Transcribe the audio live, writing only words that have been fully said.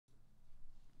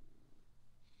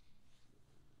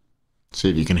See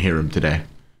if you can hear him today.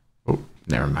 Oh,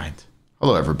 never mind.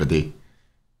 Hello, everybody.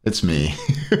 It's me.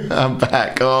 I'm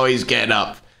back. Oh, he's getting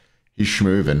up. He's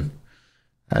schmoving.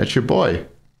 It's your boy.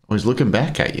 Oh, he's looking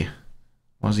back at you.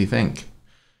 What does he think?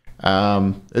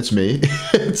 It's me.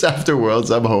 It's after Worlds.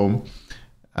 I'm home.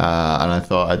 And I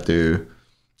thought I'd do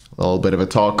a little bit of a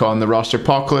talk on the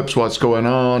Rosterpocalypse. What's going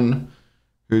on?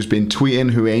 Who's been tweeting?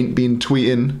 Who ain't been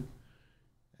tweeting?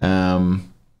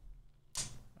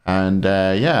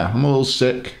 Yeah, I'm a little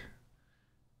sick.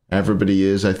 Everybody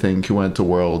is, I think, who went to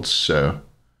Worlds, so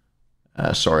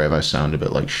sorry if I sound a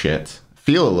bit like shit.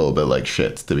 Feel a little bit like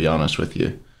shit, to be honest with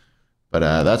you.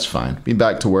 But that's fine. Been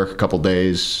back to work a couple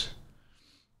days.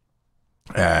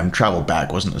 Travel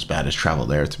back wasn't as bad as travel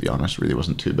there, to be honest. Really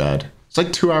wasn't too bad. It's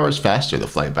like 2 hours faster, the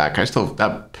flight back.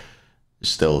 That is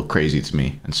still crazy to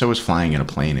me. And so is flying in a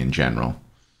plane in general.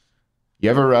 You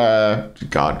ever,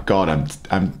 God,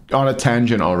 I'm on a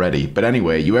tangent already. But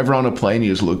anyway, you ever on a plane,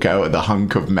 you just look out at the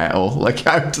hunk of metal, like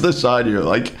out to the side, you're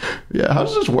like, yeah, how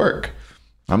does this work?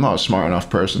 I'm not a smart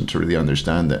enough person to really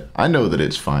understand it. I know that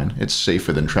it's fine. It's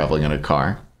safer than traveling in a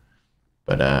car.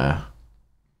 But,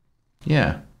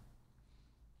 yeah.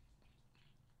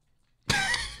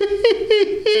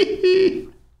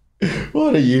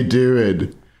 What are you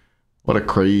doing? What a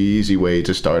crazy way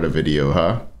to start a video,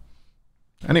 huh?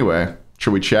 Anyway.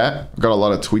 Should we chat? I've got a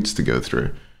lot of tweets to go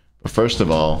through. But first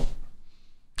of all,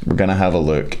 we're going to have a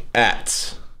look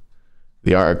at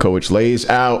the article which lays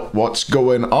out what's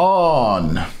going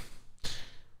on.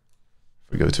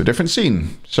 We go to a different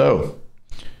scene. So,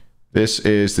 this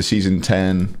is the Season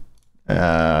 10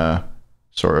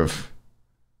 sort of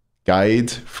guide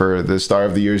for the Star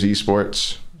of the Year's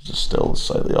esports. This is still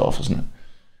slightly off, isn't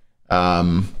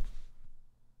it?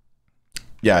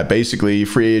 Yeah, basically,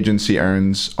 free agency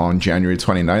earns on January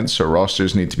 29th, so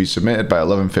rosters need to be submitted by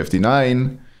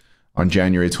 11:59 on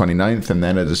January 29th, and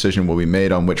then a decision will be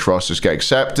made on which rosters get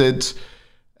accepted.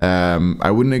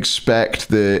 I wouldn't expect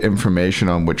the information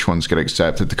on which ones get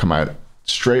accepted to come out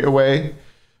straight away,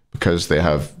 because they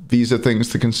have visa things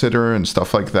to consider and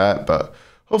stuff like that, but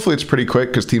hopefully it's pretty quick,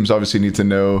 because teams obviously need to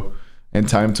know in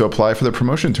time to apply for the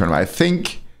promotion tournament. I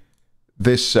think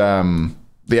this...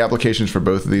 the applications for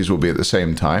both of these will be at the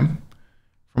same time,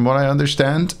 from what I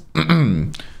understand.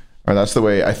 Or that's the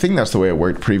way, I think that's the way it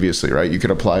worked previously, right? You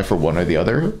could apply for one or the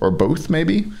other, or both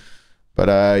maybe.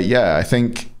 But yeah, I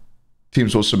think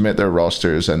teams will submit their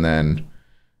rosters, and then,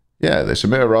 yeah, they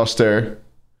submit a roster,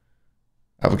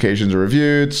 applications are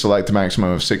reviewed, select a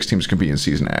maximum of 6 teams compete in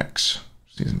Season X,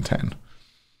 Season 10.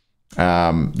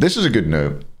 This is a good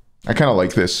note. I kind of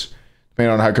like this.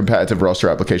 Depending on how competitive roster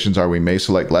applications are, we may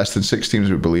select less than 6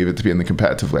 teams. We believe it to be in the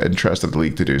competitive interest of the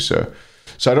league to do so.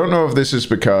 So I don't know if this is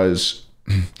because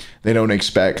they don't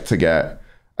expect to get...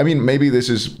 I mean, maybe this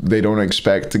is they don't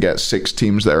expect to get 6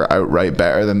 teams that are outright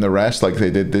better than the rest like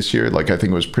they did this year. Like, I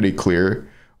think it was pretty clear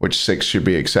which 6 should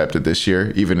be accepted this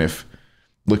year, even if,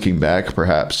 looking back,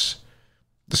 perhaps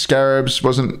the Scarabs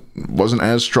wasn't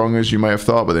as strong as you might have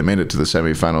thought, but they made it to the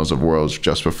semifinals of Worlds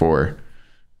just before...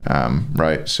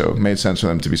 right, so it made sense for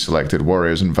them to be selected.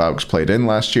 Warriors and Valks played in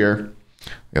last year.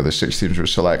 The other 6 teams were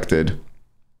selected.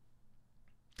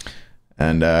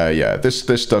 And yeah, this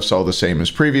stuff's all the same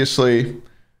as previously.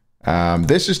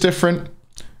 This is different.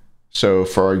 So,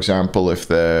 for example, if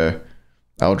the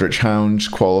Eldritch Hounds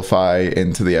qualify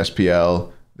into the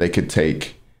SPL, they could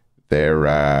take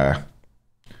their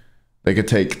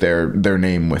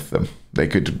name with them. They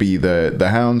could be the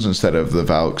Hounds instead of the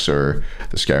Valks or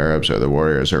the Scarabs or the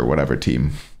Warriors or whatever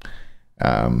team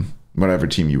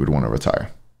you would want to retire.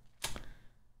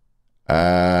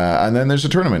 And then there's a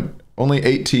tournament. Only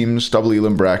 8 teams, double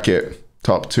Elam bracket,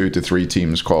 top 2 to 3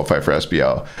 teams qualify for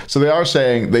SBL. So they are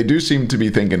saying, they do seem to be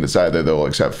thinking it's either they'll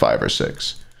accept 5 or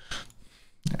 6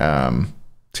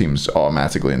 teams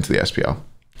automatically into the SPL,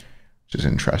 which is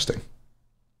interesting.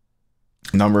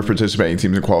 Number of participating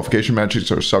teams in qualification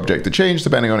matches are subject to change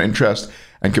depending on interest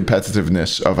and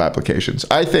competitiveness of applications.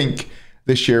 I think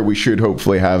this year we should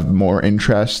hopefully have more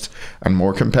interest and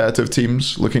more competitive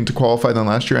teams looking to qualify than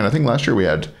last year. And I think last year we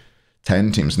had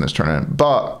 10 teams in this tournament,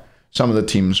 but some of the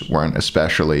teams weren't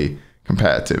especially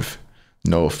competitive.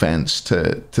 No offense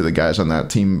to the guys on that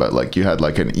team, but like you had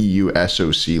like an EU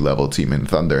SOC level team in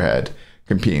Thunderhead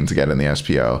competing to get in the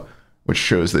SPL, which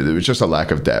shows that there was just a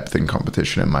lack of depth in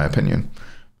competition, in my opinion.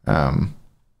 But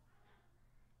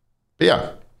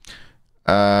yeah.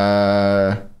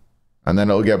 And then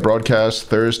it'll get broadcast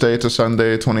Thursday to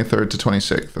Sunday, 23rd to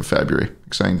 26th of February.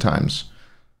 Exciting times.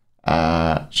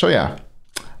 So yeah.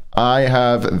 I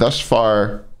have thus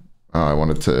far... Oh, I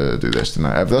wanted to do this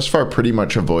tonight. I've thus far pretty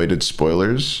much avoided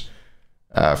spoilers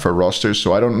for rosters,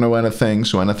 so I don't know anything.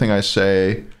 So anything I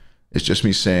say is just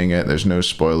me saying it. There's no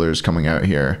spoilers coming out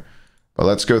here. But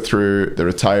let's go through the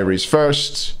retirees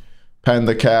first.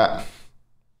 Panda Cat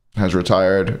has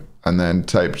retired and then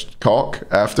typed cock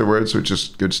afterwards, which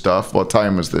is good stuff. What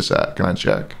time was this at? Can I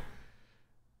check?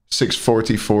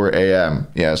 6:44 a.m.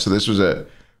 Yeah, so this was at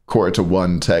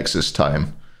 1:45 Texas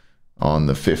time on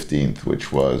the 15th,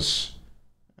 which was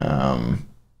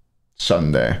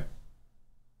Sunday.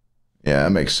 Yeah,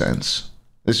 that makes sense.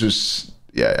 This was,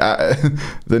 yeah,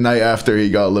 the night after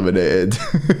he got eliminated.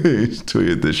 He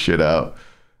tweeted this shit out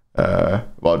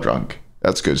while drunk.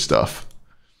 That's good stuff.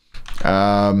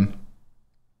 Cuvo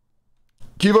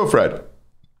Fred.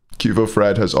 Cuvo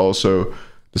Fred has also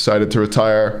decided to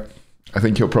retire. I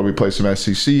think he'll probably play some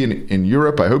SEC in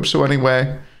Europe. I hope so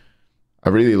anyway. I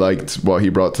really liked what he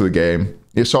brought to the game.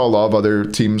 You saw a lot of other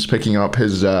teams picking up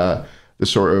his the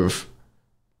sort of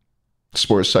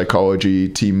sports psychology,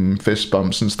 team fist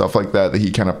bumps and stuff like that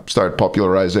he kind of started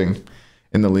popularizing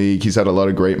in the league. He's had a lot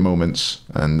of great moments,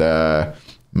 and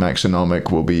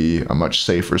Maxonomic will be a much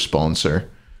safer sponsor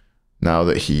now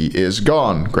that he is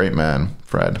gone. Great man,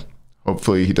 Fred.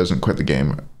 Hopefully he doesn't quit the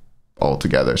game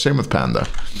altogether. Same with Panda.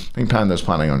 I think Panda's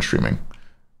planning on streaming.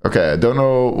 Okay, I don't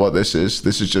know what this is.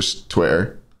 This is just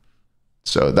Twitter.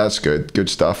 So that's good. Good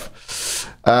stuff.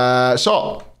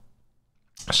 Salt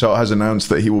has announced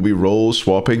that he will be role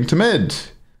swapping to mid.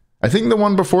 I think the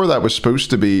one before that was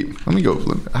supposed to be... Let me go.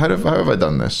 How have I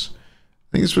done this?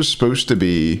 I think this was supposed to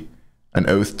be an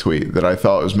oath tweet that I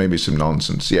thought was maybe some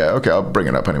nonsense. Yeah, okay, I'll bring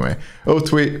it up anyway. Oath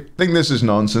tweet. I think this is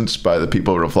nonsense by the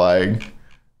people replying,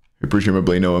 who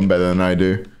presumably know him better than I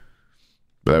do.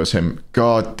 But that was him.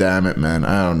 God damn it, man.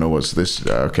 I don't know what's this.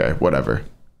 Okay, whatever.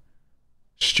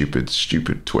 Stupid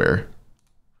Twitter.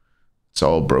 It's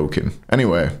all broken.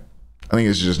 Anyway, I think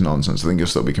this is just nonsense. I think he'll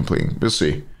still be completing. We'll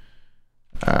see.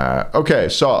 Okay,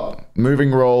 so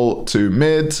moving role to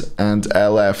mid and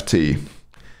LFT,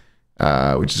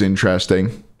 which is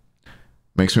interesting.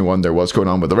 Makes me wonder what's going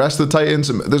on with the rest of the Titans.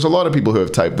 There's a lot of people who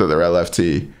have typed that they're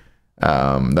LFT.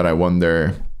 That I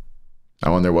wonder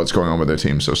what's going on with their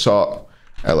team. So Sot,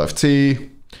 LFT,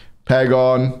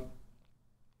 Pagon,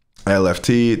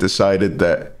 LFT decided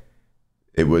that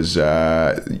it was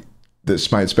that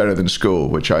Smite's better than Skull,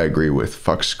 which I agree with.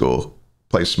 Fuck Skull.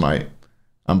 Play Smite.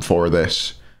 I'm for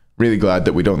this. Really glad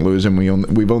that we don't lose him.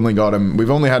 We've only had him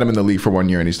in the league for 1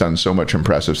 year, and he's done so much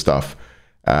impressive stuff.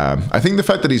 I think the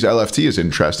fact that he's LFT is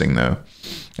interesting, though.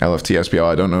 LFT SPL.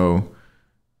 I don't know.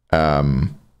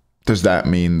 Does that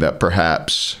mean that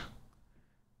perhaps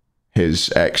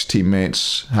his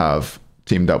ex-teammates have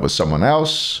teamed up with someone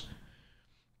else?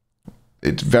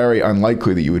 It's very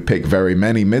unlikely that you would pick very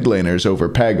many mid laners over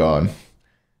Pagon.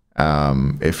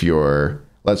 If you're,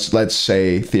 let's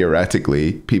say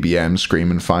theoretically, PBM,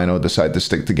 Scream, and Final decide to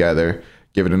stick together,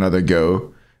 give it another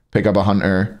go, pick up a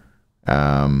Hunter,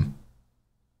 and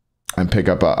pick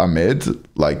up a mid.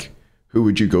 Like, who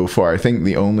would you go for? I think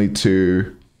the only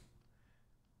two.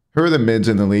 Who are the mids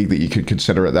in the league that you could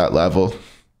consider at that level?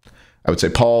 I would say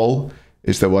Paul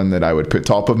is the one that I would put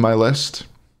top of my list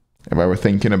if I were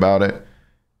thinking about it.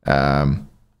 And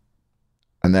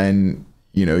then,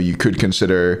 you know, you could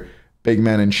consider Big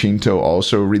Man and Shinto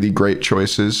also really great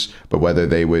choices, but whether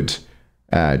they would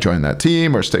join that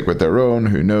team or stick with their own,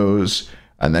 who knows?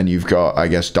 And then you've got, I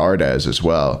guess, Dardez as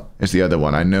well is the other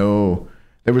one. I know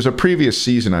there was a previous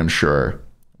season, I'm sure,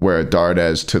 where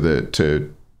Dardez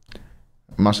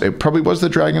it probably was the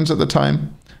Dragons at the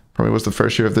time. Probably was the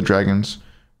first year of the Dragons.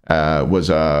 Was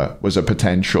a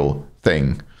potential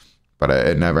thing, but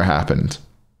it never happened.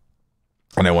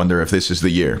 And I wonder if this is the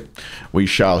year. We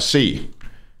shall see.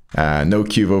 No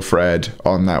Cuvo Fred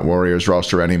on that Warriors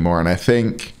roster anymore, and I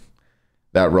think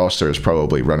that roster has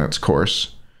probably run its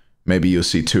course. Maybe you'll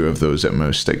see two of those at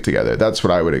most stick together. That's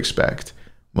what I would expect.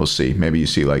 We'll see. Maybe you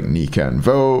see like Nika and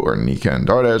Vote, or Nika and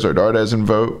Dardez, or Dardez and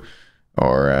Vote,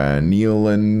 or Neil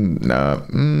and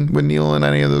with Neil and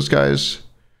any of those guys.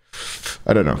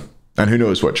 I don't know. And who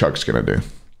knows what Chuck's gonna do.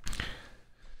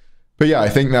 But yeah, I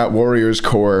think that Warriors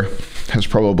core has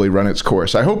probably run its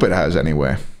course. I hope it has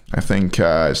anyway. I think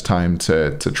it's time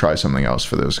to try something else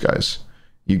for those guys.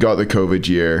 You got the COVID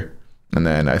year, and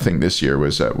then I think this year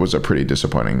was a pretty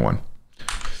disappointing one.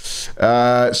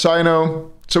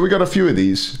 Sino. So we got a few of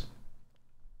these.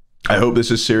 I hope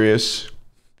this is serious.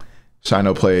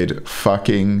 Sino played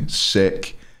fucking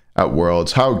sick at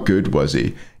Worlds. How good was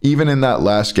he? Even in that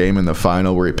last game in the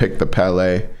final where he picked the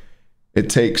Pele, it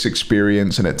takes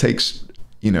experience and it takes,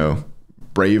 you know,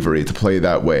 bravery to play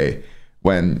that way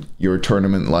when your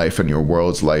tournament life and your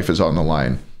Worlds life is on the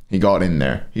line. He got in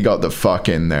there. He got the fuck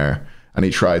in there and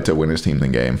he tried to win his team the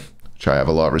game, which I have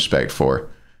a lot of respect for.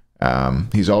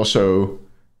 He's also,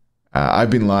 I've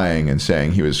been lying and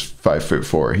saying he was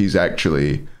 5'4". He's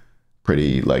actually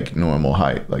pretty like normal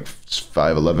height, like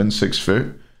 5'11", 6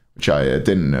 foot, which I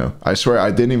didn't know. I swear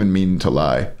I didn't even mean to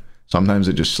lie. Sometimes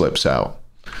it just slips out.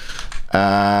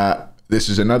 This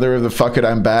is another of the fuck it,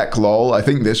 I'm back lol. I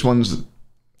think this one's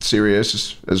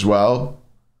serious as well.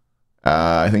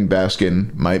 I think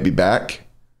Baskin might be back.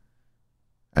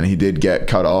 And he did get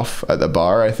cut off at the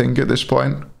bar, I think, at this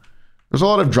point. There's a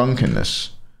lot of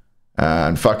drunkenness.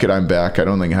 And fuck it, I'm back. I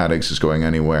don't think Haddix is going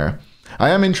anywhere. I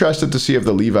am interested to see if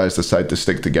the Levi's decide to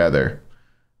stick together.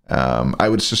 I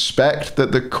would suspect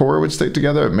that the core would stick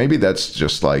together. Maybe that's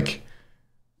just like,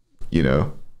 you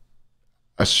know,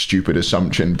 a stupid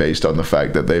assumption based on the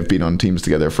fact that they've been on teams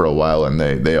together for a while and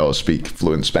they all speak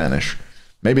fluent Spanish.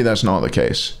 Maybe that's not the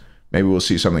case. Maybe we'll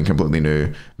see something completely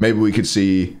new. Maybe we could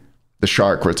see the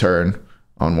Shark return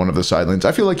on one of the sidelines.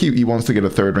 I feel like he wants to get a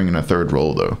third ring and a third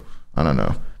role, though. I don't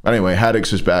know. Anyway,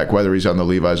 Haddix is back. Whether he's on the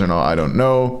Levi's or not, I don't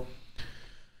know.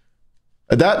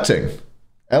 Adapting.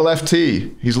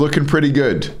 LFT. He's looking pretty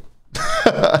good.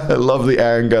 I love the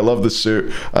ang. I love the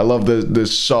suit. I love the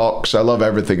socks. I love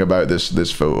everything about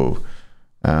this photo.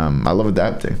 I love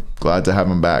adapting. Glad to have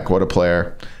him back. What a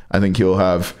player. I think he'll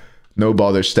have no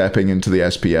bother stepping into the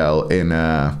SPL in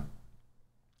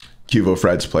Cuvo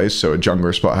Fred's place. So a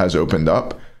jungler spot has opened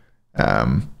up.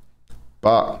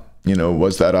 But, you know,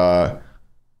 was that a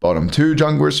bottom 2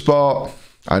 jungler spot?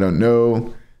 I don't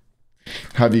know.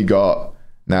 Have you got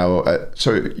now?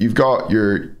 So you've got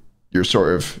your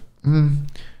sort of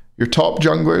your top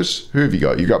junglers. Who have you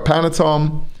got? You got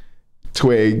Panatom,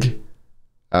 Twig,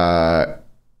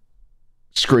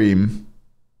 Scream,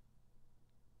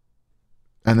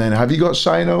 and then have you got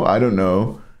Sino? I don't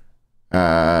know.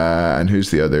 And who's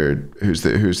the other? Who's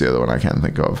the other one? I can't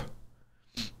think of.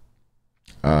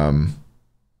 And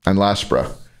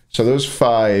Laspra. So those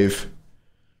 5,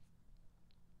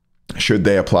 should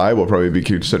they apply, will probably be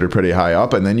considered pretty high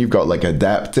up. And then you've got like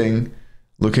adapting,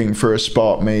 looking for a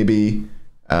spot maybe.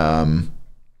 And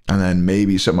then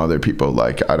maybe some other people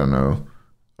like, I don't know,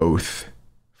 Oath,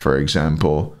 for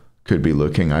example, could be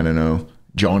looking. I don't know.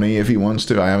 Johnny, if he wants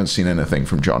to. I haven't seen anything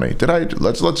from Johnny. Did I?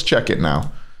 Let's check it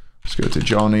now. Let's go to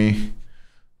Johnny.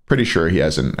 Pretty sure he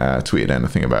hasn't tweeted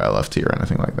anything about LFT or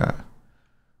anything like that.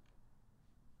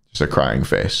 Just a crying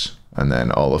face. And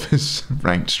then all of his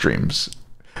ranked streams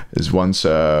is once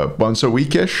a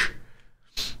weekish.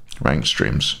 Ranked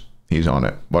streams. He's on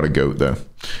it. What a goat, though.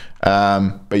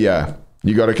 But yeah,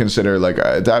 you got to consider like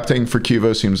adapting for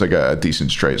Cuvo seems like a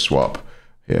decent straight swap.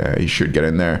 Yeah, he should get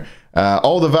in there.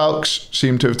 All the Valks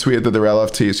seem to have tweeted that they're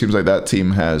LFT. It seems like that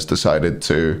team has decided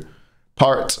to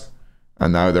part,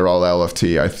 and now they're all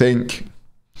LFT. I think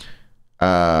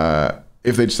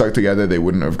if they'd stuck together, they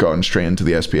wouldn't have gotten straight into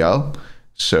the SPL.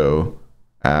 So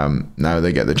now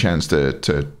they get the chance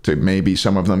to maybe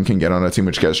some of them can get on a team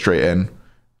which gets straight in.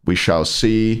 We shall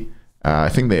see. I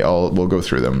think they all, will go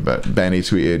through them, but Benny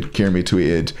tweeted, Kirmi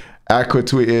tweeted, Aqua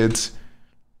tweeted,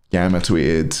 Gamma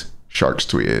tweeted, Sharks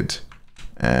tweeted,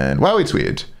 and Wowie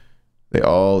tweeted. They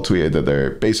all tweeted that they're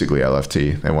basically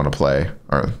LFT. They want to play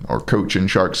or coach in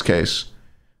Sharks' case.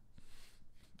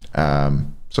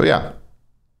 So yeah,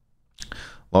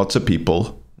 lots of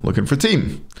people looking for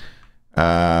team.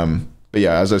 But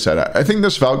yeah, as I said, I think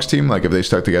this Valks team, like if they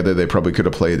stuck together, they probably could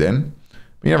have played in.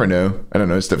 You never know. I don't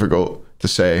know. It's difficult to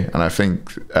say. And I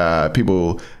think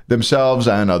people themselves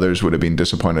and others would have been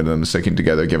disappointed in them sticking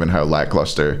together given how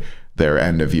lackluster their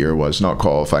end of year was, not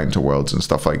qualifying to Worlds and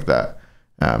stuff like that.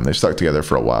 They stuck together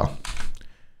for a while.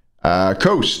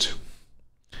 Coast.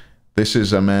 This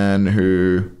is a man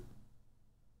who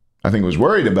I think was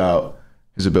worried about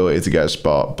his ability to get a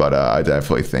spot, but I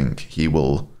definitely think he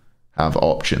will have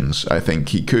options. I think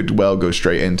he could well go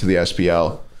straight into the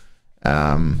SPL.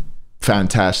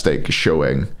 Fantastic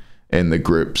showing in the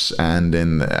groups and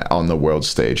on the world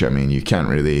stage. I mean, you can't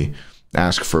really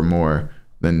ask for more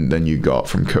than you got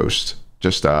from Coast.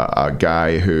 Just a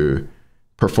guy who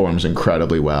performs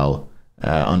incredibly well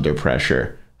under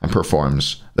pressure and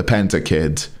performs. The Penta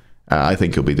kid, I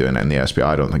think he'll be doing it in the SPL.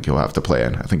 I don't think he'll have to play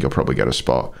in. I think he'll probably get a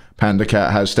spot. Panda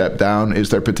Cat has stepped down.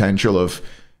 Is there potential of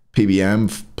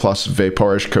PBM plus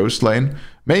Vaporish Coast lane?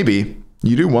 Maybe.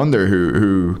 You do wonder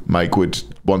who Mike would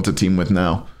want to team with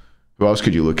now. Who else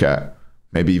could you look at?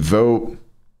 Maybe Vote.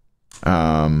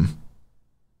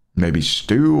 Maybe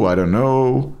Stu. I don't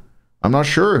know. I'm not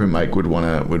sure who Mike would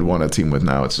want to team with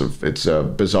now. It's a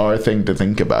bizarre thing to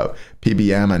think about.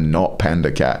 PBM and not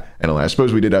Panda Cat. And I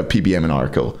suppose we did have PBM and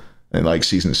Arkle in like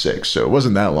season 6, so it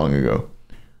wasn't that long ago.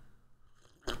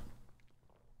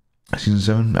 Season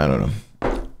 7? I don't know.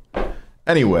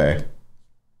 Anyway,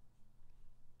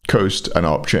 Coast an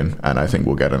option, and I think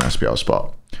we'll get an SPL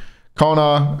spot.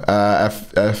 Connor,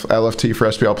 LFT for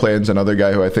SPL play-ins, another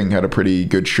guy who I think had a pretty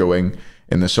good showing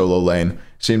in the solo lane.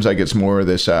 Seems like it's more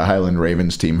this Highland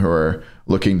Ravens team who are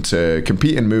looking to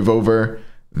compete and move over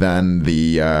than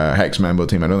the Hex Mambo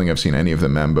team. I don't think I've seen any of the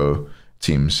Mambo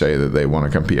teams say that they want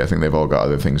to compete. I think they've all got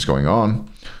other things going on,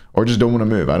 or just don't want to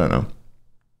move. I don't know.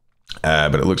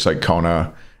 But it looks like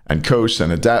Connor and Coast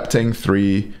and adapting,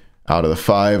 3 out of the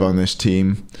 5 on this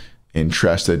team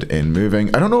interested in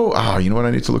moving. I don't know. You know what?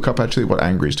 I need to look up actually what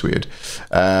Angry's tweeted.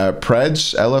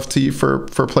 Preds LFT for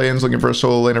play-ins, looking for a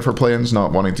solo laner for play-ins,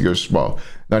 not wanting to go, well,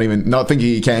 not thinking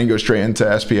he can go straight into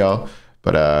SPL,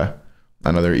 but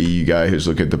another EU guy who's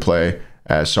looking to play.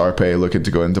 Sarpe looking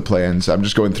to go into play-ins. I'm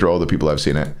just going through all the people I've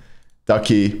seen it.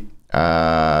 Ducky,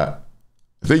 I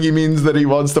think he means that he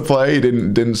wants to play. He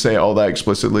didn't say it all that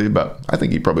explicitly, but I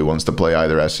think he probably wants to play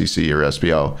either SCC or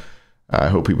SPL. I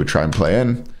hope he would try and play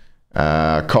in.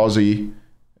 Causey,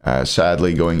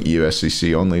 sadly going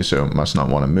EUSCC only, so must not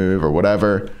want to move or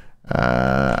whatever.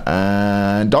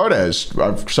 And Dardes.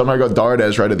 I've somehow got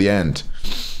Dardes right at the end.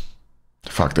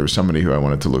 Fuck, there was somebody who I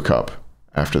wanted to look up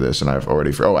after this, and I've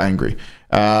already... Oh, Angry.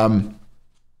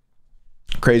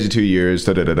 Crazy 2 years,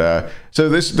 So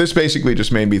this basically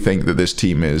just made me think that this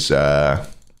team is Dunzo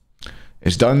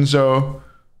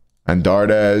and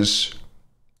Dardes.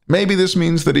 Maybe this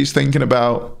means that he's thinking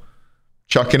about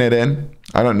chucking it in.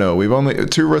 I don't know. We've only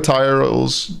two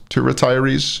retirees.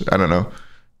 I don't know.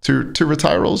 Two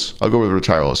retirals. I'll go with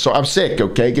retirals. So I'm sick.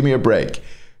 Okay, give me a break.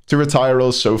 2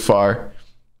 retirals so far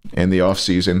in the off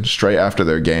season, straight after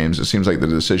their games. It seems like the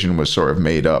decision was sort of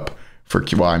made up for.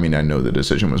 Well, I mean, I know the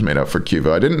decision was made up for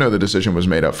Cuvo. I didn't know the decision was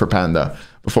made up for Panda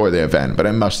before the event, but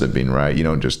it must have been, right? You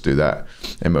don't just do that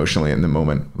emotionally in the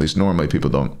moment. At least normally people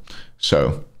don't.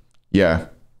 So, yeah.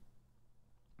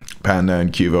 Panda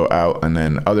and Cuvo out, and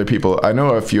then other people. I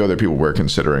know a few other people were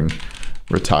considering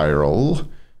retiral,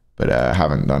 but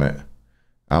haven't done it.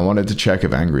 I wanted to check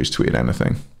if Angry's tweeted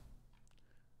anything.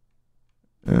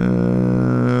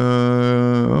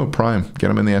 Oh, Prime, get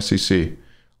him in the SCC.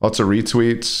 Lots of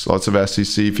retweets, lots of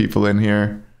SCC people in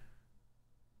here.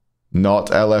 Not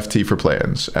LFT for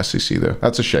play-ins, SCC though.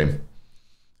 That's a shame.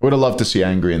 Would have loved to see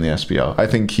Angry in the SPL. I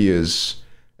think he is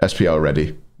SPL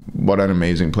ready. What an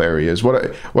amazing player he is. What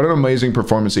an amazing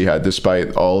performance he had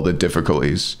despite all the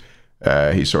difficulties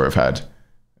he sort of had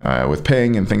with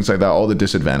ping and things like that. All the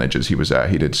disadvantages he was at.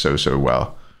 He did so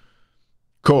well.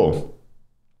 Cool.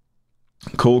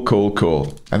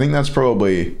 Cool. I think that's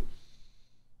probably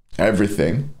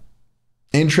everything.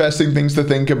 Interesting things to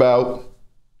think about.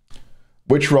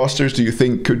 Which rosters do you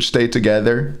think could stay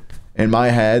together? In my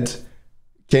head,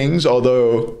 Kings,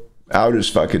 although I'll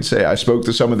just fucking say, I spoke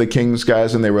to some of the Kings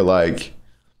guys and they were like,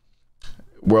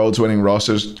 Worlds winning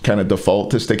rosters kind of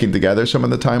default to sticking together some of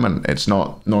the time, and it's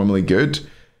not normally good.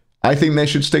 I think they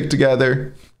should stick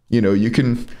together. You know,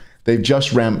 they've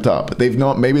just ramped up.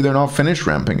 Maybe they're not finished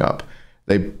ramping up.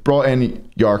 They brought in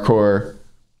Yarkor.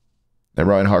 They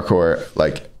brought in Hardcore,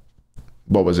 like,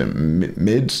 what was it,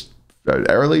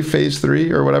 early phase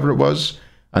 3 or whatever it was.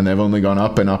 And they've only gone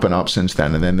up and up and up since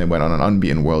then. And then they went on an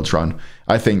unbeaten Worlds run.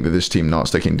 I think that this team not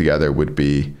sticking together would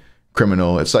be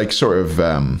criminal. It's like sort of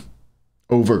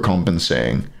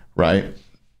overcompensating, right?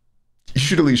 You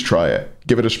should at least try it.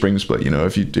 Give it a spring split, you know.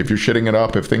 If you're shitting it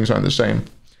up, if things aren't the same,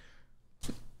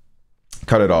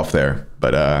 cut it off there.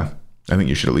 But I think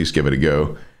you should at least give it a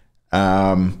go.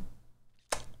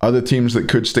 Other teams that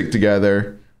could stick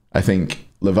together, I think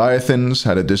Leviathans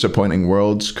had a disappointing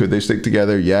Worlds. Could they stick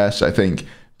together? Yes. I think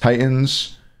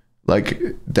Titans, like,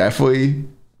 definitely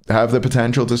have the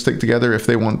potential to stick together if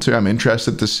they want to. I'm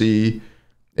interested to see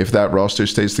if that roster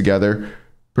stays together.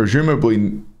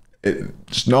 Presumably,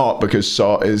 it's not, because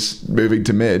Sot is moving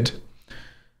to mid,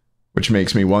 which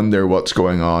makes me wonder what's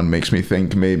going on. Makes me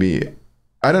think maybe,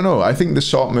 I don't know. I think the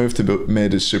Sot move to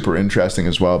mid is super interesting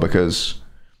as well, because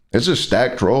it's a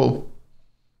stacked role.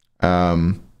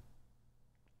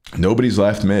 Nobody's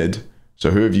left mid.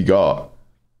 So who have you got?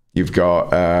 You've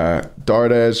got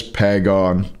Dardes,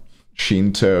 Pagon,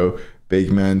 Shinto,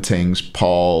 Big Man Tings,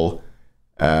 Paul.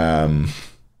 Who am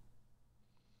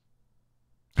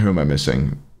I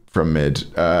missing from mid?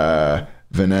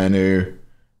 Venenu,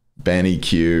 Benny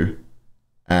Q,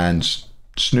 and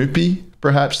Snoopy,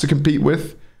 perhaps, to compete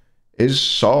with. Is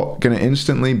Salt going to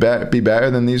instantly be better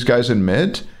than these guys in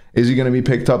mid? Is he going to be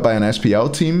picked up by an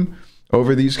SPL team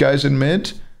over these guys in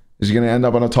mid? Is he going to end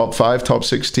up on a top 5, top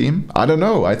 6 team? I don't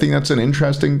know. I think that's an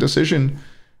interesting decision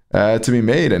to be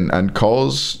made, and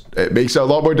calls, it makes it a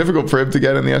lot more difficult for him to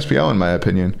get in the SPL, in my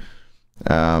opinion.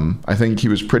 I think he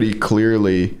was pretty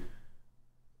clearly.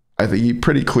 I think he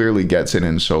pretty clearly gets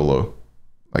in solo.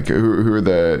 Like who are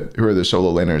the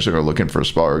solo laners that are looking for a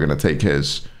spot are going to take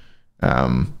his?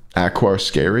 Aqua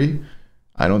Scary?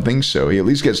 I don't think so. He at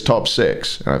least gets top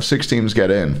 6. And if 6 teams get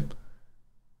in.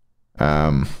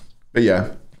 But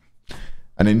yeah,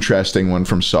 an interesting one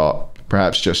from Sot.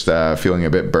 Perhaps just feeling a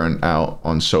bit burnt out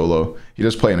on solo. He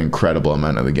does play an incredible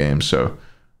amount of the game, so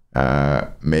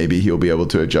maybe he'll be able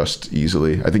to adjust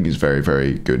easily. I think he's very,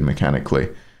 very good mechanically.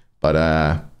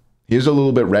 But he is a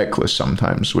little bit reckless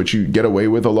sometimes, which you get away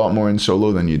with a lot more in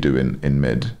solo than you do in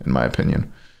mid, in my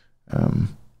opinion.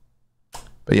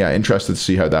 But yeah, interested to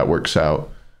see how that works out.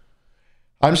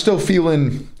 I'm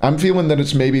feeling that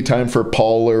it's maybe time for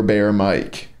Paul or Bear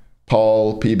Mike.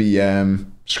 Paul, PBM,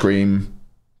 Scream,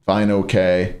 fine,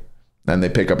 okay. Then they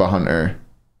pick up a hunter.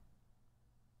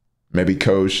 Maybe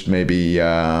Coast, maybe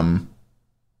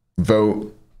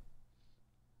Vote.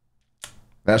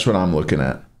 That's what I'm looking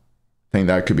at. I think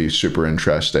that could be super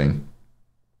interesting.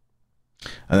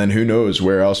 And then who knows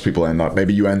where else people end up.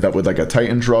 Maybe you end up with like a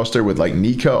Titans roster with like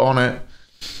Nika on it.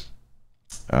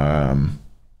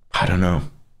 I don't know.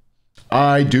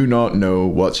 I do not know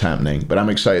what's happening, but I'm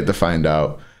excited to find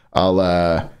out.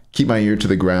 I'll keep my ear to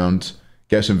the ground,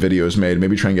 get some videos made,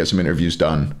 maybe try and get some interviews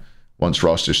done once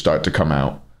rosters start to come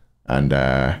out, and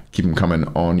keep them coming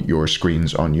on your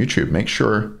screens on YouTube. Make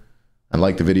sure and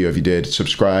like the video if you did.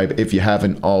 Subscribe if you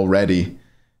haven't already.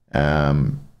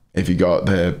 If you got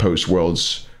the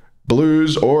post-Worlds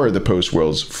blues or the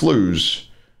post-Worlds flus,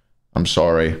 I'm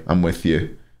sorry, I'm with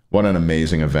you. What an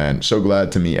amazing event. So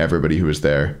glad to meet everybody who was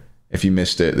there. If you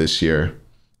missed it this year,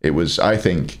 it was, I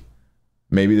think,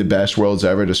 maybe the best Worlds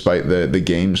ever, despite the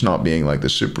games not being like the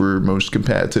super most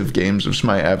competitive games of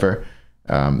Smite ever.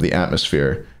 The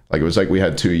atmosphere, like it was like we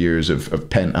had 2 years of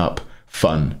pent-up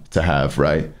fun to have,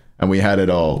 right? And we had it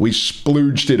all. We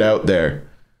splooged it out there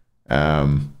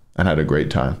and had a great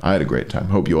time. I had a great time.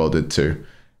 Hope you all did too.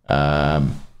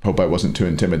 Hope I wasn't too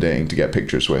intimidating to get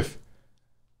pictures with.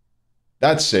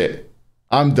 That's it.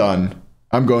 I'm done.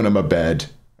 I'm going to my bed.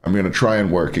 I'm going to try and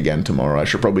work again tomorrow. I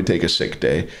should probably take a sick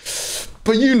day.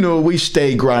 But you know, we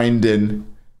stay grinding.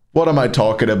 What am I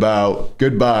talking about?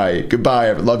 Goodbye. Goodbye.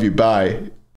 I love you. Bye.